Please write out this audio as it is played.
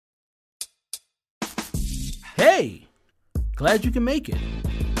Hey, glad you can make it.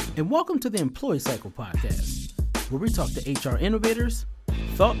 And welcome to the Employee Cycle Podcast, where we talk to HR innovators,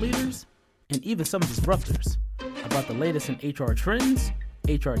 thought leaders, and even some disruptors about the latest in HR trends,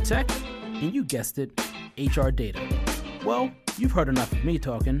 HR tech, and you guessed it, HR data. Well, you've heard enough of me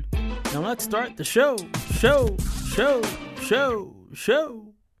talking. Now let's start the show.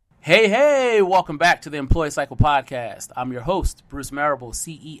 Hey, welcome back to the Employee Cycle Podcast. I'm your host, Bruce Marable,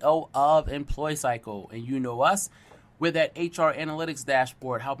 CEO of Employee Cycle. And you know us, we're that HR analytics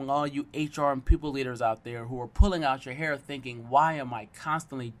dashboard helping all you HR and people leaders out there who are pulling out your hair thinking, why am I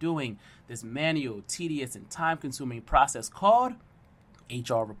constantly doing this manual, tedious, and time-consuming process called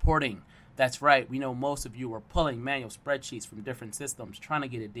HR reporting? That's right, we know most of you are pulling manual spreadsheets from different systems, trying to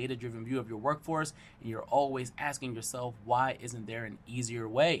get a data-driven view of your workforce, and you're always asking yourself, why isn't there an easier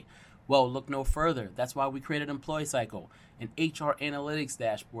way? Well, look no further. That's why we created Employee Cycle, an HR analytics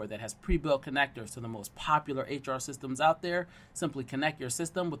dashboard that has pre-built connectors to the most popular HR systems out there. Simply connect your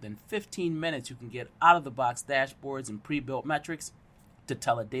system. Within 15 minutes, you can get out-of-the-box dashboards and pre-built metrics to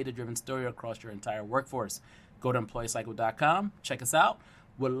tell a data-driven story across your entire workforce. Go to EmployeeCycle.com, check us out.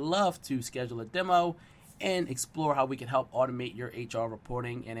 Would love to schedule a demo and explore how we can help automate your HR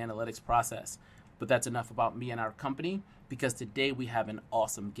reporting and analytics process. But that's enough about me and our company, because today we have an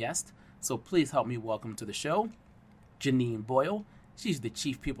awesome guest. So please help me welcome to the show, Jeanine Boyle. She's the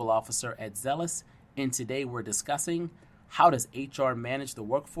Chief People Officer at Zelis, and today we're discussing how does HR manage the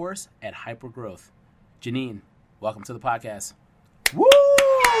workforce at Hypergrowth. Jeanine, welcome to the podcast. Woo!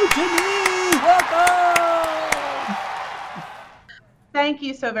 Jeanine, welcome! Thank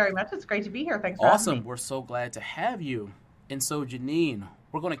you so very much. It's great to be here. Thanks for having me. Awesome. We're so glad to have you. And so, Jeanine,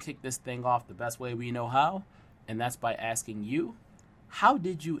 we're going to kick this thing off the best way we know how, and that's by asking you, how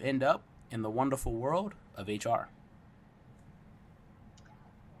did you end up in the wonderful world of HR?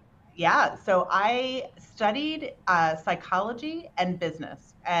 Yeah, so I studied psychology and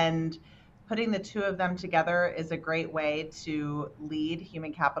business, and putting the two of them together is a great way to lead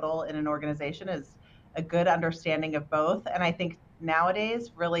human capital in an organization, is a good understanding of both. And I think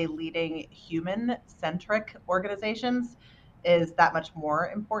nowadays, really leading human-centric organizations is that much more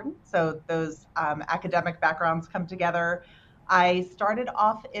important. So those academic backgrounds come together. I started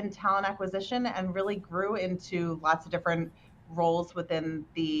off in talent acquisition and really grew into lots of different roles within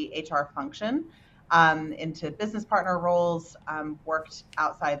the HR function, into business partner roles, worked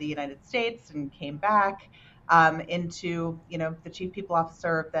outside the United States and came back into, the Chief People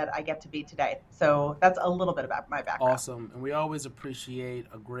Officer that I get to be today. So that's a little bit about my background. Awesome. And we always appreciate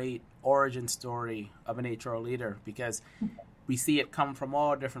a great origin story of an HR leader, because we see it come from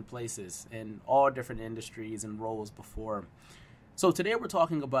all different places and all different industries and roles before. So today we're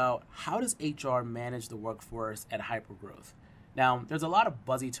talking about how does HR manage the workforce at Hypergrowth. Now, there's a lot of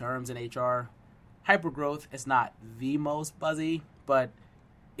buzzy terms in HR. Hypergrowth is not the most buzzy, but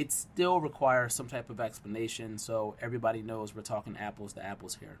it still requires some type of explanation so everybody knows we're talking apples to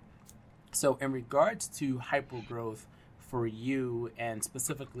apples here. So in regards to hypergrowth for you and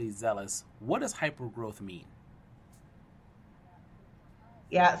specifically Zelis, what does hypergrowth mean?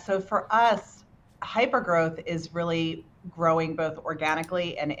 Yeah, so for us, hypergrowth is really growing both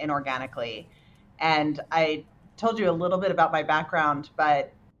organically and inorganically. And I told you a little bit about my background,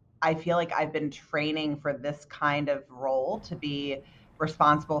 but I feel like I've been training for this kind of role to be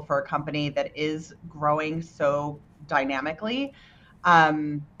responsible for a company that is growing so dynamically,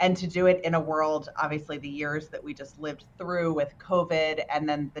 and to do it in a world, obviously the years that we just lived through with COVID, and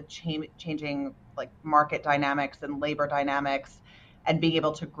then the changing like market dynamics and labor dynamics, and being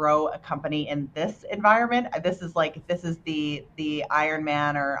able to grow a company in this environment. This is the Iron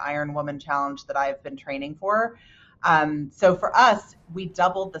Man or Iron Woman challenge that I've been training for. So for us, we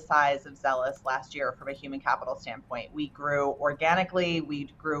doubled the size of Zelis last year from a human capital standpoint. We grew organically, we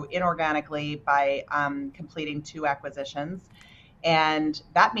grew inorganically by completing 2 acquisitions. And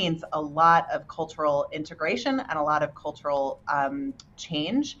that means a lot of cultural integration and a lot of cultural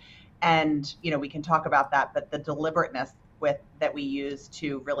change. And, we can talk about that, but the deliberateness that we use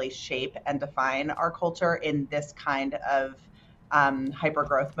to really shape and define our culture in this kind of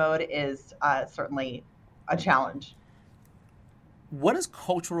hypergrowth mode is certainly a challenge. What does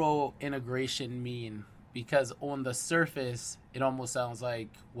cultural integration mean? Because on the surface, it almost sounds like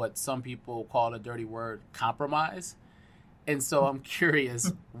what some people call a dirty word, compromise. And so I'm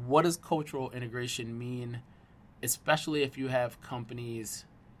curious, what does cultural integration mean, especially if you have companies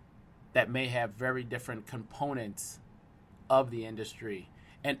that may have very different components of the industry?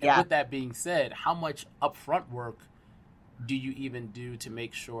 And with that being said, how much upfront work do you even do to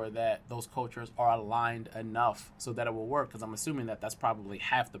make sure that those cultures are aligned enough so that it will work? Because I'm assuming that that's probably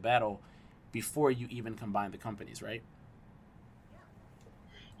half the battle before you even combine the companies, right?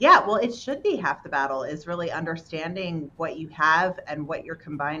 Yeah, well, it should be half the battle is really understanding what you have and what you're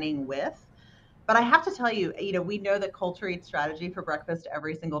combining with. But I have to tell you, we know that culture eats strategy for breakfast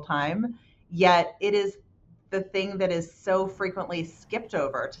every single time, yet it is the thing that is so frequently skipped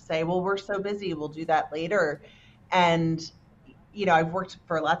over to say, well, we're so busy, we'll do that later. And, I've worked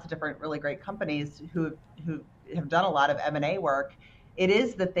for lots of different really great companies who have done a lot of M&A work. It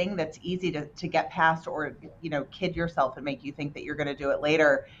is the thing that's easy to get past or, kid yourself and make you think that you're going to do it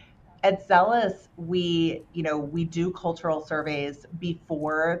later. At Zelis, we do cultural surveys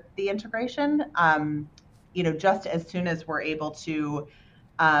before the integration. Just as soon as we're able to,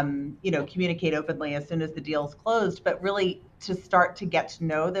 communicate openly as soon as the deal's closed, but really to start to get to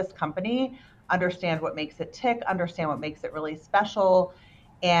know this company, understand what makes it tick, understand what makes it really special.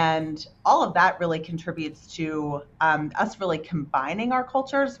 And all of that really contributes to us really combining our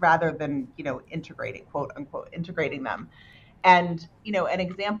cultures rather than, integrating, quote unquote, integrating them. And, an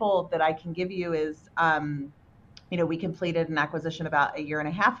example that I can give you is, we completed an acquisition about a year and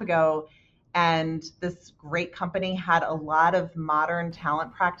a half ago, and this great company had a lot of modern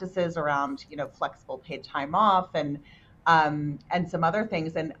talent practices around, flexible paid time off and some other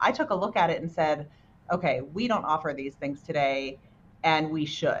things. And I took a look at it and said, okay, we don't offer these things today, and we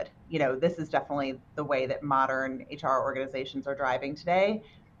should. This is definitely the way that modern HR organizations are driving today.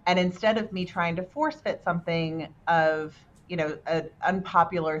 And instead of me trying to force fit something of, an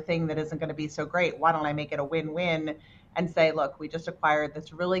unpopular thing that isn't going to be so great, why don't I make it a win-win and say, look, we just acquired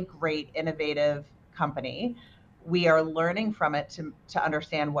this really great, innovative company. We are learning from it to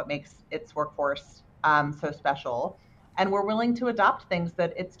understand what makes its workforce so special. And we're willing to adopt things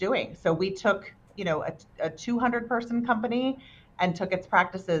that it's doing. So we took, a 200 person company and took its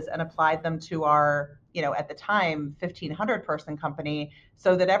practices and applied them to our, at the time, 1,500 person company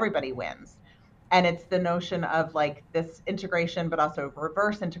so that everybody wins. And it's the notion of like this integration, but also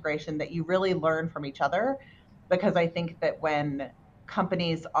reverse integration that you really learn from each other. Because I think that when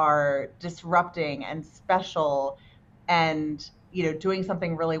companies are disrupting and special and, doing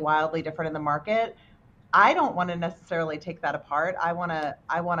something really wildly different in the market, I don't want to necessarily take that apart. I want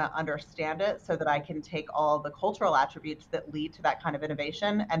to understand it so that I can take all the cultural attributes that lead to that kind of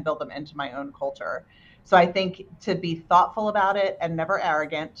innovation and build them into my own culture. So I think to be thoughtful about it and never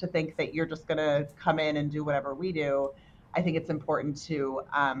arrogant to think that you're just going to come in and do whatever we do. I think it's important to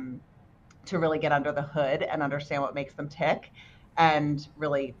really get under the hood and understand what makes them tick and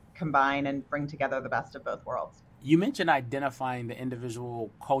really combine and bring together the best of both worlds. You mentioned identifying the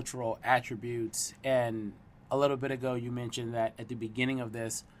individual cultural attributes, and a little bit ago you mentioned that at the beginning of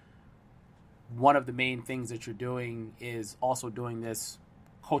this, one of the main things that you're doing is also doing this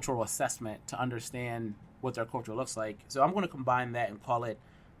cultural assessment to understand what their culture looks like. So I'm going to combine that and call it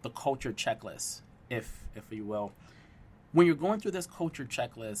the culture checklist, if you will. When you're going through this culture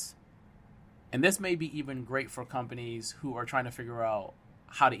checklist, and this may be even great for companies who are trying to figure out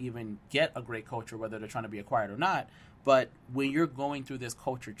how to even get a great culture, whether they're trying to be acquired or not. But when you're going through this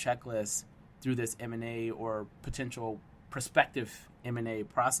culture checklist, through this M&A or potential prospective M&A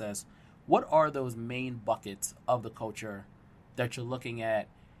process, what are those main buckets of the culture that you're looking at?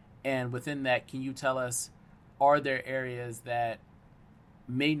 And within that, can you tell us, are there areas that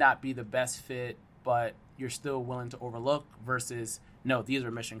may not be the best fit, but you're still willing to overlook versus, no, these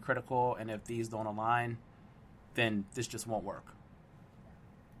are mission critical, and if these don't align, then this just won't work?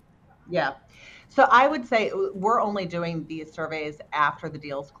 Yeah. So I would say we're only doing these surveys after the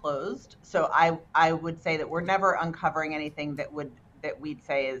deal's closed. So I would say that we're never uncovering anything that we'd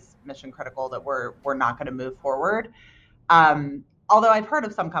say is mission critical that we're not going to move forward. Although I've heard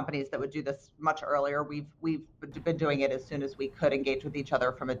of some companies that would do this much earlier. We've been doing it as soon as we could engage with each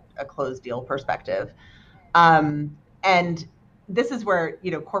other from a closed deal perspective. And this is where,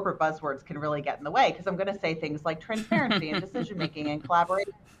 corporate buzzwords can really get in the way, because I'm going to say things like transparency and decision making and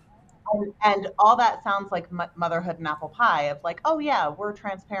collaboration. And all that sounds like motherhood and apple pie of like, oh yeah, we're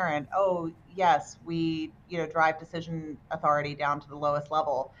transparent. Oh yes, we, drive decision authority down to the lowest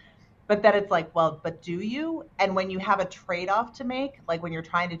level. But then it's like, well, but do you? And when you have a trade-off to make, like when you're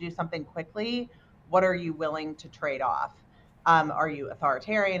trying to do something quickly, what are you willing to trade off? Are you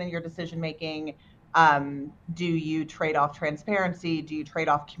authoritarian in your decision making? Do you trade off transparency? Do you trade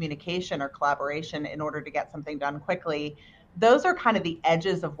off communication or collaboration in order to get something done quickly? Those are kind of the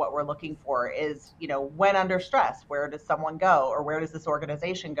edges of what we're looking for is, when under stress, where does someone go, or where does this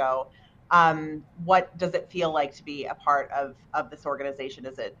organization go? What does it feel like to be a part of this organization?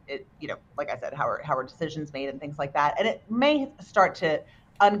 Is it, like I said, how are decisions made and things like that? And it may start to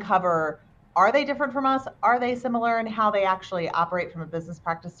uncover, are they different from us? Are they similar in how they actually operate from a business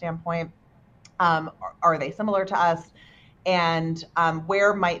practice standpoint? Are they similar to us? And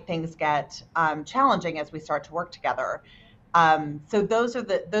where might things get challenging as we start to work together? So those are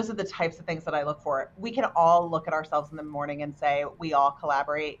the types of things that I look for. We can all look at ourselves in the morning and say we all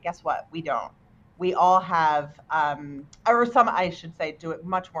collaborate. Guess what? We don't. We all have, or some, I should say, do it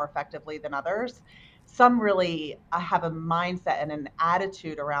much more effectively than others. Some really have a mindset and an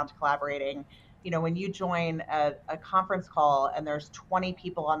attitude around collaborating. When you join a conference call and there's 20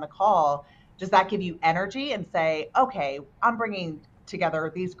 people on the call, does that give you energy and say, okay, I'm bringing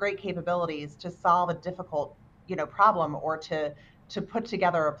together these great capabilities to solve a difficult, problem, or to put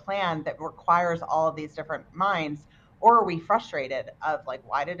together a plan that requires all of these different minds? Or are we frustrated of like,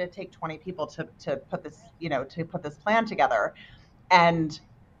 why did it take 20 people to put this, to put this plan together? And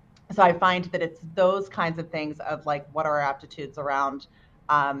so I find that it's those kinds of things of like, what are our aptitudes around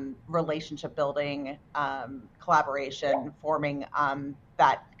relationship building, collaboration, forming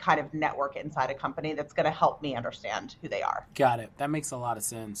that kind of network inside a company that's going to help me understand who they are. Got it. That makes a lot of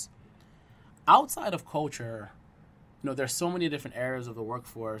sense. Outside of culture, there's so many different areas of the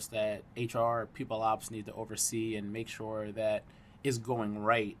workforce that HR, people ops need to oversee and make sure that is going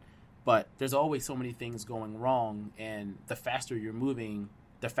right. But there's always so many things going wrong, and the faster you're moving,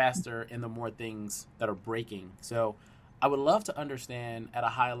 the faster and the more things that are breaking. So I would love to understand at a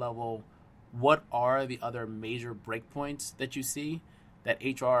high level, what are the other major breakpoints that you see that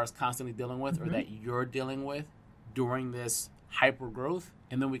HR is constantly dealing with, or that you're dealing with during this hyper growth?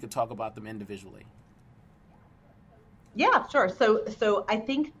 And then we could talk about them individually. Yeah, sure. So I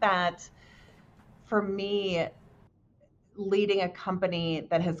think that for me, leading a company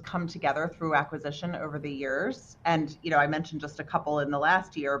that has come together through acquisition over the years, and I mentioned just a couple in the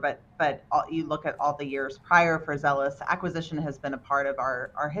last year, but you look at all the years prior for Zelis, acquisition has been a part of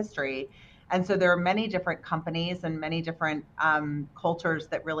our history. And so there are many different companies and many different cultures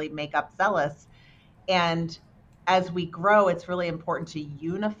that really make up Zelis. And as we grow, it's really important to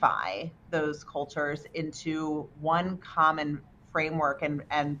unify those cultures into one common framework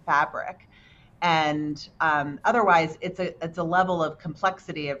and fabric. And otherwise, it's a level of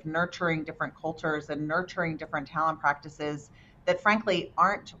complexity of nurturing different cultures and nurturing different talent practices that frankly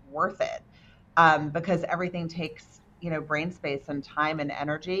aren't worth it, because everything takes brain space and time and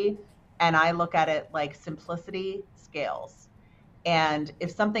energy. And I look at it like simplicity scales. And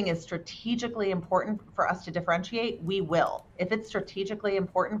if something is strategically important for us to differentiate, we will. If it's strategically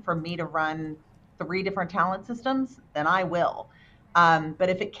important for me to run 3 different talent systems, then I will. But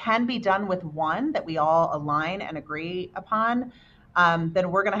if it can be done with one that we all align and agree upon,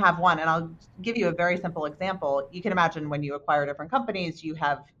 then we're going to have one. And I'll give you a very simple example. You can imagine when you acquire different companies, you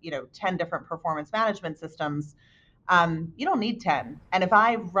have 10 different performance management systems. You don't need 10. And if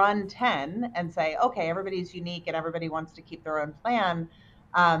I run 10 and say, okay, everybody's unique and everybody wants to keep their own plan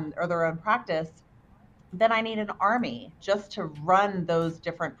or their own practice, then I need an army just to run those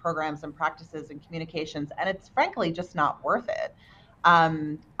different programs and practices and communications. And it's frankly just not worth it.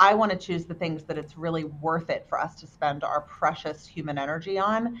 I want to choose the things that it's really worth it for us to spend our precious human energy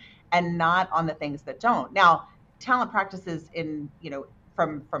on, and not on the things that don't. Now, talent practices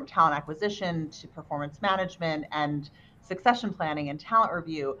from talent acquisition to performance management and succession planning and talent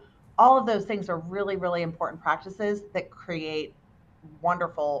review, all of those things are really, really important practices that create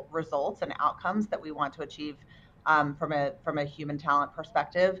wonderful results and outcomes that we want to achieve from a human talent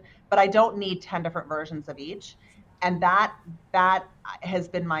perspective. But I don't need 10 different versions of each. And that has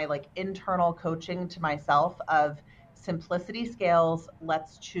been my internal coaching to myself of simplicity scales.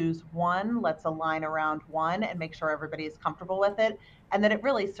 Let's choose one, let's align around one and make sure everybody is comfortable with it, and that it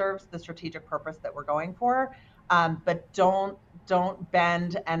really serves the strategic purpose that we're going for. But don't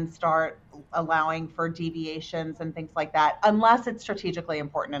bend and start allowing for deviations and things like that, unless it's strategically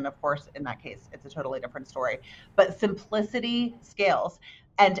important. And of course, in that case, it's a totally different story. But simplicity scales.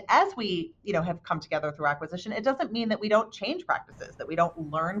 And as we, have come together through acquisition, it doesn't mean that we don't change practices, that we don't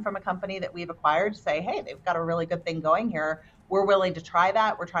learn from a company that we've acquired to say, hey, they've got a really good thing going here. We're willing to try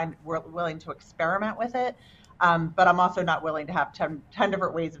that. We're willing to experiment with it. But I'm also not willing to have 10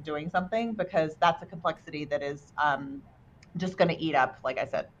 different ways of doing something, because that's a complexity that is just going to eat up, like I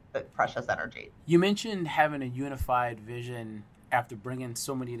said, the precious energy. You mentioned having a unified vision after bringing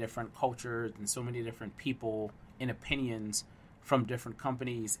so many different cultures and so many different people and opinions from different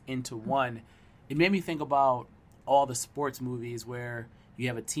companies into one. It made me think about all the sports movies where you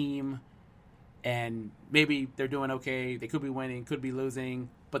have a team and maybe they're doing okay, they could be winning, could be losing,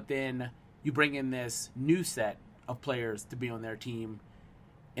 but then you bring in this new set of players to be on their team,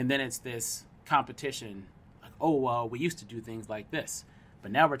 and then it's this competition. Like, oh, well, we used to do things like this.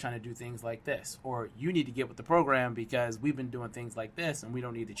 but now we're trying to do things like this. Or you need to get with the program because we've been doing things like this and we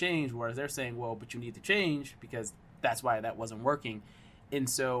don't need to change. Whereas they're saying, well, but you need to change because that's why that wasn't working. And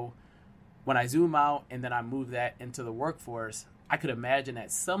so when I zoom out and then I move that into the workforce, I could imagine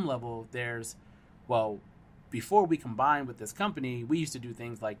at some level there's, well, before we combined with this company, we used to do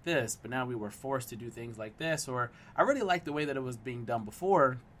things like this, but now we were forced to do things like this. Or I really like the way that it was being done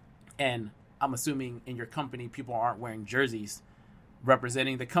before. And I'm assuming in your company, people aren't wearing jerseys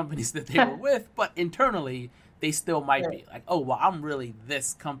representing the companies that they were with, but internally they still might be like, oh, well, I'm really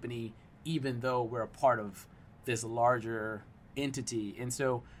this company, even though we're a part of this larger entity. And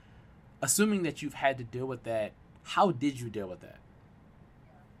so assuming that you've had to deal with that, how did you deal with that?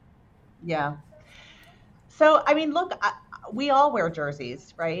 Yeah. So, I mean, look, we all wear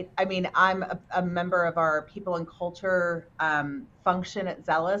jerseys, right? I mean, I'm a member of our people and culture function at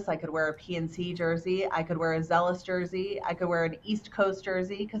Zelis. I could wear a PNC jersey. I could wear a Zelis jersey. I could wear an East Coast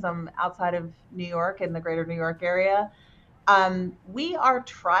jersey because I'm outside of New York in the greater New York area. We are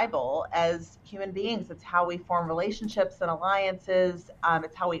tribal as human beings. It's how we form relationships and alliances.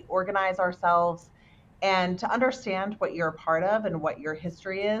 It's how we organize ourselves. And to understand what you're a part of and what your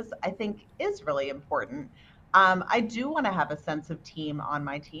history is, I think is really important. I do want to have a sense of team on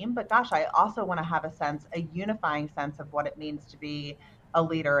my team, but gosh, I also want to have a unifying sense of what it means to be a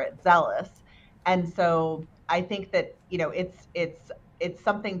leader at Zealous. And so I think that, it's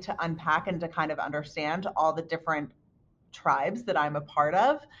something to unpack and to kind of understand all the different tribes that I'm a part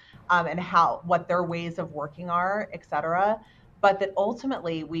of, and what their ways of working are, et cetera. But that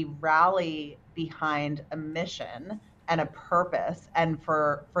ultimately we rally behind a mission and a purpose. And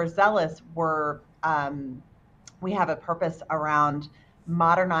for Zealous, we have a purpose around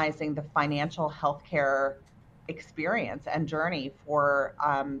modernizing the financial healthcare experience and journey for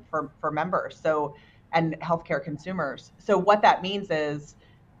members. So, and healthcare consumers. So what that means is,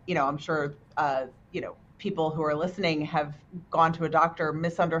 I'm sure, people who are listening have gone to a doctor,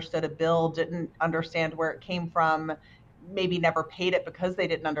 misunderstood a bill, didn't understand where it came from, maybe never paid it because they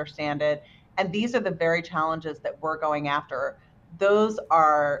didn't understand it. And these are the very challenges that we're going after. Those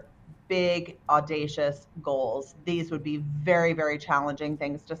are big, audacious goals. These would be very, very challenging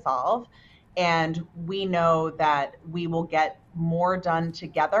things to solve. And we know that we will get more done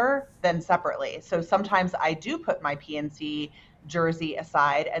together than separately. So sometimes I do put my PNC jersey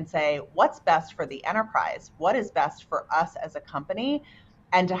aside and say, what's best for the enterprise? What is best for us as a company?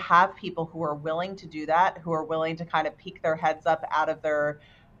 And to have people who are willing to do that, who are willing to kind of peek their heads up out of their,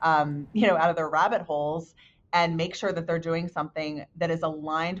 out of their rabbit holes and make sure that they're doing something that is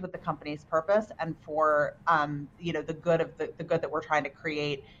aligned with the company's purpose and for, the good of the good that we're trying to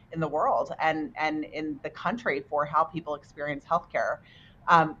create in the world and in the country for how people experience healthcare.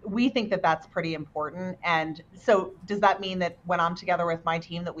 We think that that's pretty important. And so does that mean that when I'm together with my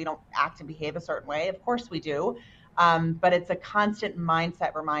team that we don't act and behave a certain way? Of course we do. But it's a constant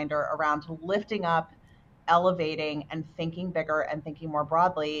mindset reminder around lifting up, elevating, and thinking bigger and thinking more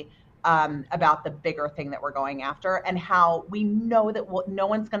broadly about the bigger thing that we're going after, and how we know that no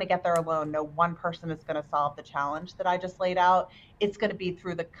one's going to get there alone. No one person is going to solve the challenge that I just laid out. It's going to be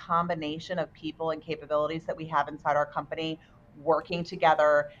through the combination of people and capabilities that we have inside our company working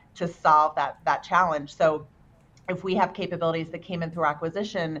together to solve that challenge. So if we have capabilities that came in through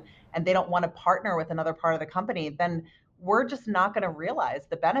acquisition and they don't want to partner with another part of the company, then we're just not going to realize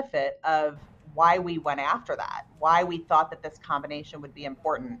the benefit of why we went after that, why we thought that this combination would be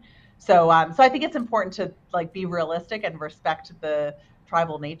important. So I think it's important to be realistic and respect the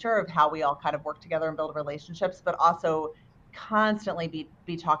tribal nature of how we all kind of work together and build relationships, but also constantly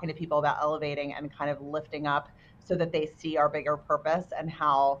be talking to people about elevating and kind of lifting up so that they see our bigger purpose and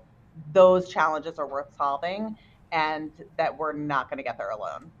how those challenges are worth solving and that we're not going to get there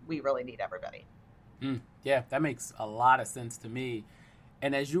alone. We really need everybody. Yeah, that makes a lot of sense to me.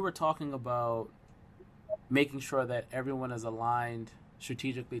 And as you were talking about making sure that everyone is aligned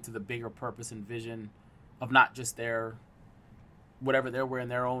strategically to the bigger purpose and vision of not just whatever they're wearing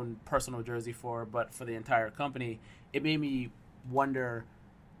their own personal jersey for, but for the entire company, it made me wonder,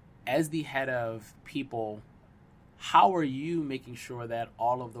 as the head of people, how are you making sure that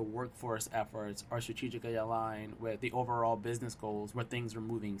all of the workforce efforts are strategically aligned with the overall business goals where things are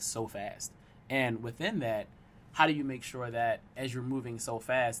moving so fast? And within that, how do you make sure that as you're moving so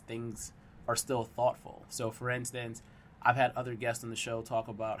fast, things are still thoughtful? So for instance, I've had other guests on the show talk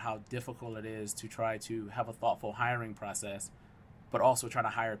about how difficult it is to try to have a thoughtful hiring process, but also trying to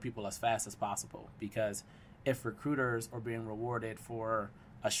hire people as fast as possible. Because if recruiters are being rewarded for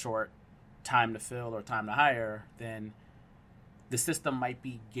a short time to fill or time to hire, then the system might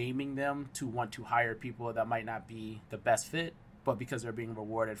be gaming them to want to hire people that might not be the best fit, but because they're being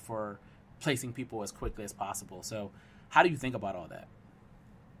rewarded for placing people as quickly as possible. So how do you think about all that?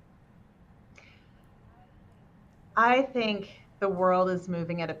 I think the world is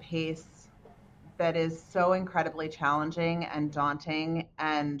moving at a pace that is so incredibly challenging and daunting,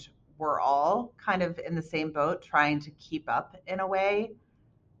 and we're all kind of in the same boat trying to keep up in a way.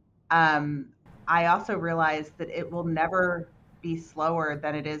 Um, I also realize that it will never be slower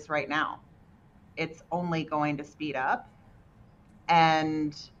than it is right now. It's only going to speed up.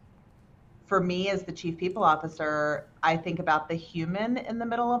 And for me, as the chief people officer, I think about the human in the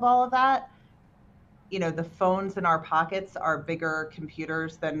middle of all of that. The phones in our pockets are bigger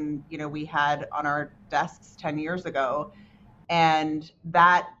computers than, we had on our desks 10 years ago. And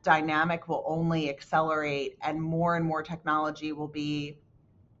that dynamic will only accelerate, and more technology will be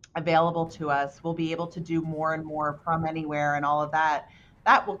available to us. We'll be able to do more and more from anywhere, and all of that.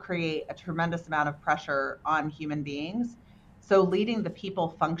 That will create a tremendous amount of pressure on human beings. So leading the people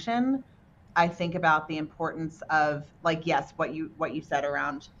function, I think about the importance of, like, yes, what you said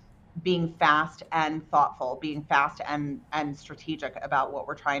around being fast and thoughtful, being fast and strategic about what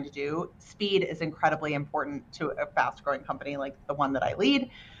we're trying to do. Speed is incredibly important to a fast growing company like the one that I lead.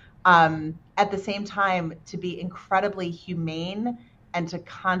 At the same time, to be incredibly humane and to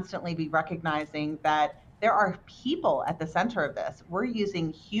constantly be recognizing that there are people at the center of this. We're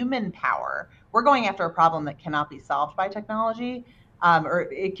using human power. We're going after a problem that cannot be solved by technology, or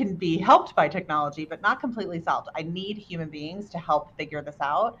it can be helped by technology, but not completely solved. I need human beings to help figure this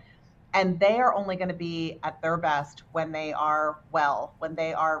out. And they are only going to be at their best when they are well, when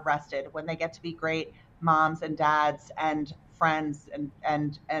they are rested, when they get to be great moms and dads and friends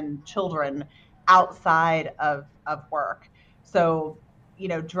and children outside of work. So,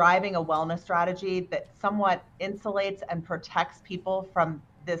 driving a wellness strategy that somewhat insulates and protects people from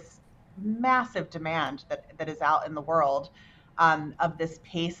this massive demand that is out in the world, of this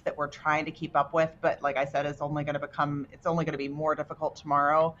pace that we're trying to keep up with. But like I said, it's only going to be more difficult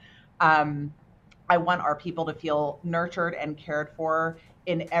tomorrow. I want our people to feel nurtured and cared for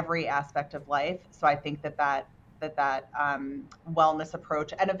in every aspect of life. So I think that wellness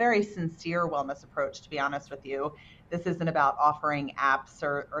approach, and a very sincere wellness approach, to be honest with you, this isn't about offering apps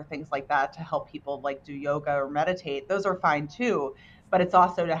or things like that to help people like do yoga or meditate. Those are fine too, but it's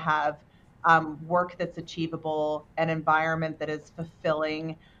also to have work that's achievable, an environment that is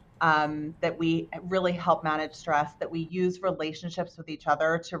fulfilling, that we really help manage stress, that we use relationships with each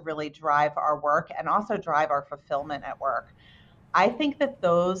other to really drive our work and also drive our fulfillment at work. I think that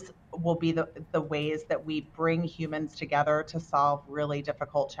those will be the ways that we bring humans together to solve really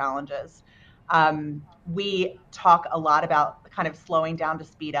difficult challenges. We talk a lot about kind of slowing down to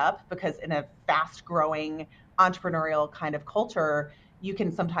speed up, because in a fast growing entrepreneurial kind of culture, you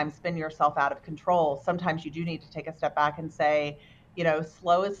can sometimes spin yourself out of control. Sometimes you do need to take a step back and say,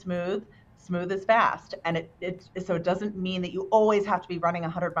 slow is smooth, smooth is fast. And so it doesn't mean that you always have to be running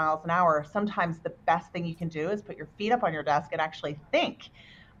 100 miles an hour. Sometimes the best thing you can do is put your feet up on your desk and actually think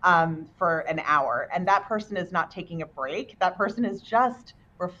for an hour. And that person is not taking a break. That person is just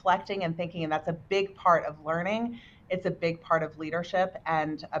reflecting and thinking. And that's a big part of learning. It's a big part of leadership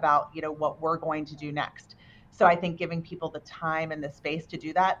and about, what we're going to do next. So I think giving people the time and the space to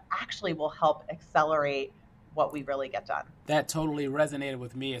do that actually will help accelerate what we really get done. That totally resonated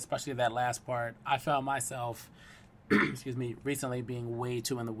with me, especially that last part. I found myself, recently being way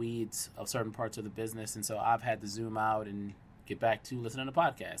too in the weeds of certain parts of the business. And so I've had to zoom out and get back to listening to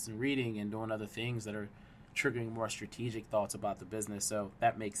podcasts and reading and doing other things that are triggering more strategic thoughts about the business. So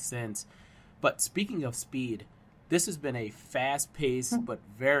that makes sense. But speaking of speed, this has been a fast-paced but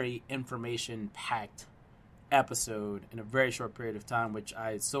very information-packed episode in a very short period of time, which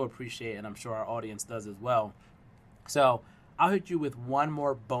I so appreciate, and I'm sure our audience does as well. So I'll hit you with one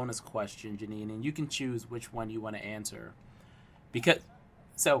more bonus question, Jeanine, and you can choose which one you want to answer. Because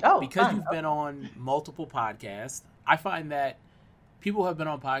you've been on multiple podcasts, I find that people who have been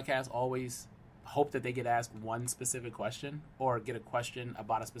on podcasts always hope that they get asked one specific question or get a question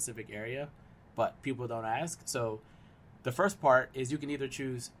about a specific area, but people don't ask. So the first part is you can either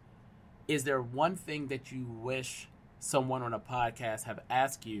choose, is there one thing that you wish someone on a podcast have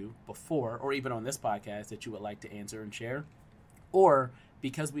asked you before, or even on this podcast, that you would like to answer and share? Or,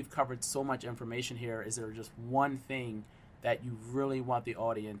 because we've covered so much information here, is there just one thing that you really want the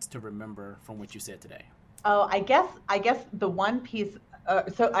audience to remember from what you said today? Oh, I guess the one piece,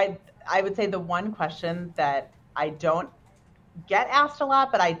 so I would say the one question that I don't get asked a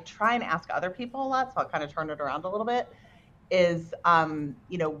lot, but I try and ask other people a lot, so I'll kind of turn it around a little bit, is,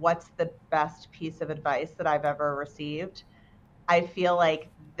 what's the best piece of advice that I've ever received? I feel like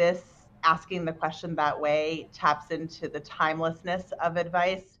this asking the question that way taps into the timelessness of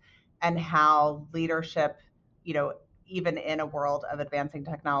advice and how leadership, even in a world of advancing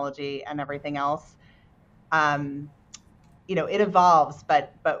technology and everything else, it evolves,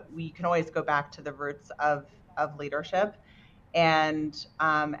 but we can always go back to the roots of leadership. And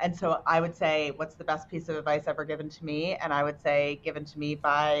so I would say, what's the best piece of advice ever given to me? And I would say given to me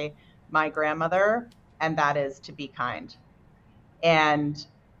by my grandmother, and that is to be kind. And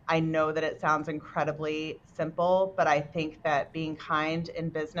I know that it sounds incredibly simple, but I think that being kind in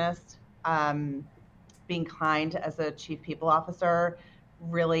business, being kind as a chief people officer,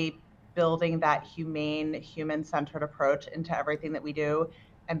 really building that humane, human-centered approach into everything that we do,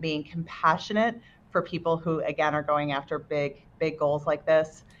 and being compassionate for people who, again, are going after big goals like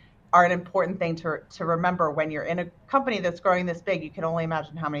this, are an important thing to remember when you're in a company that's growing this big. You can only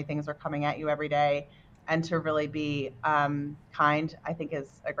imagine how many things are coming at you every day, and to really be kind, I think, is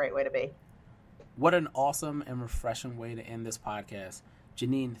a great way to be. What an awesome and refreshing way to end this podcast.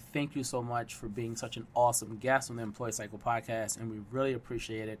 Jeanine, thank you so much for being such an awesome guest on the Employee Cycle podcast, and we really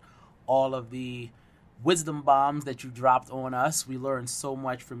appreciate it. All of the wisdom bombs that you dropped on us. We learned so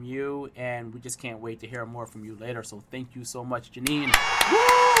much from you, and we just can't wait to hear more from you later. So thank you so much, Jeanine. Woo!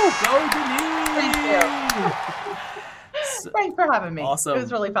 Go, Jeanine! Thank you. Thanks for having me. Awesome. It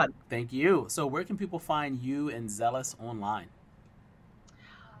was really fun. Thank you. So where can people find you and Zelis online?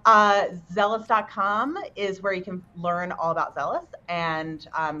 Zelis.com is where you can learn all about Zelis and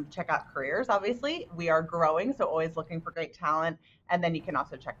check out careers. Obviously, we are growing, so always looking for great talent. And then you can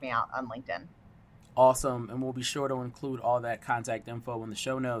also check me out on LinkedIn. Awesome. And we'll be sure to include all that contact info in the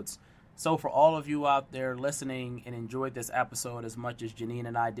show notes. So for all of you out there listening and enjoyed this episode as much as Jeanine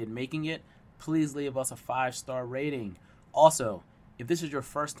and I did making it, please leave us a 5-star rating. Also, if this is your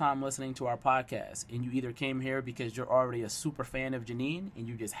first time listening to our podcast and you either came here because you're already a super fan of Jeanine and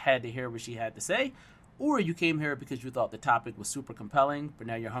you just had to hear what she had to say, or you came here because you thought the topic was super compelling, but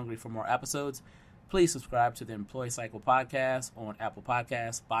now you're hungry for more episodes, please subscribe to the Employee Cycle podcast on Apple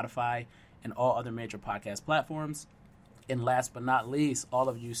Podcasts, Spotify, and all other major podcast platforms. And last but not least, all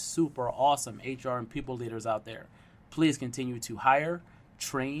of you super awesome HR and people leaders out there, please continue to hire,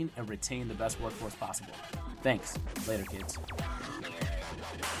 train, and retain the best workforce possible. Thanks. Later, kids.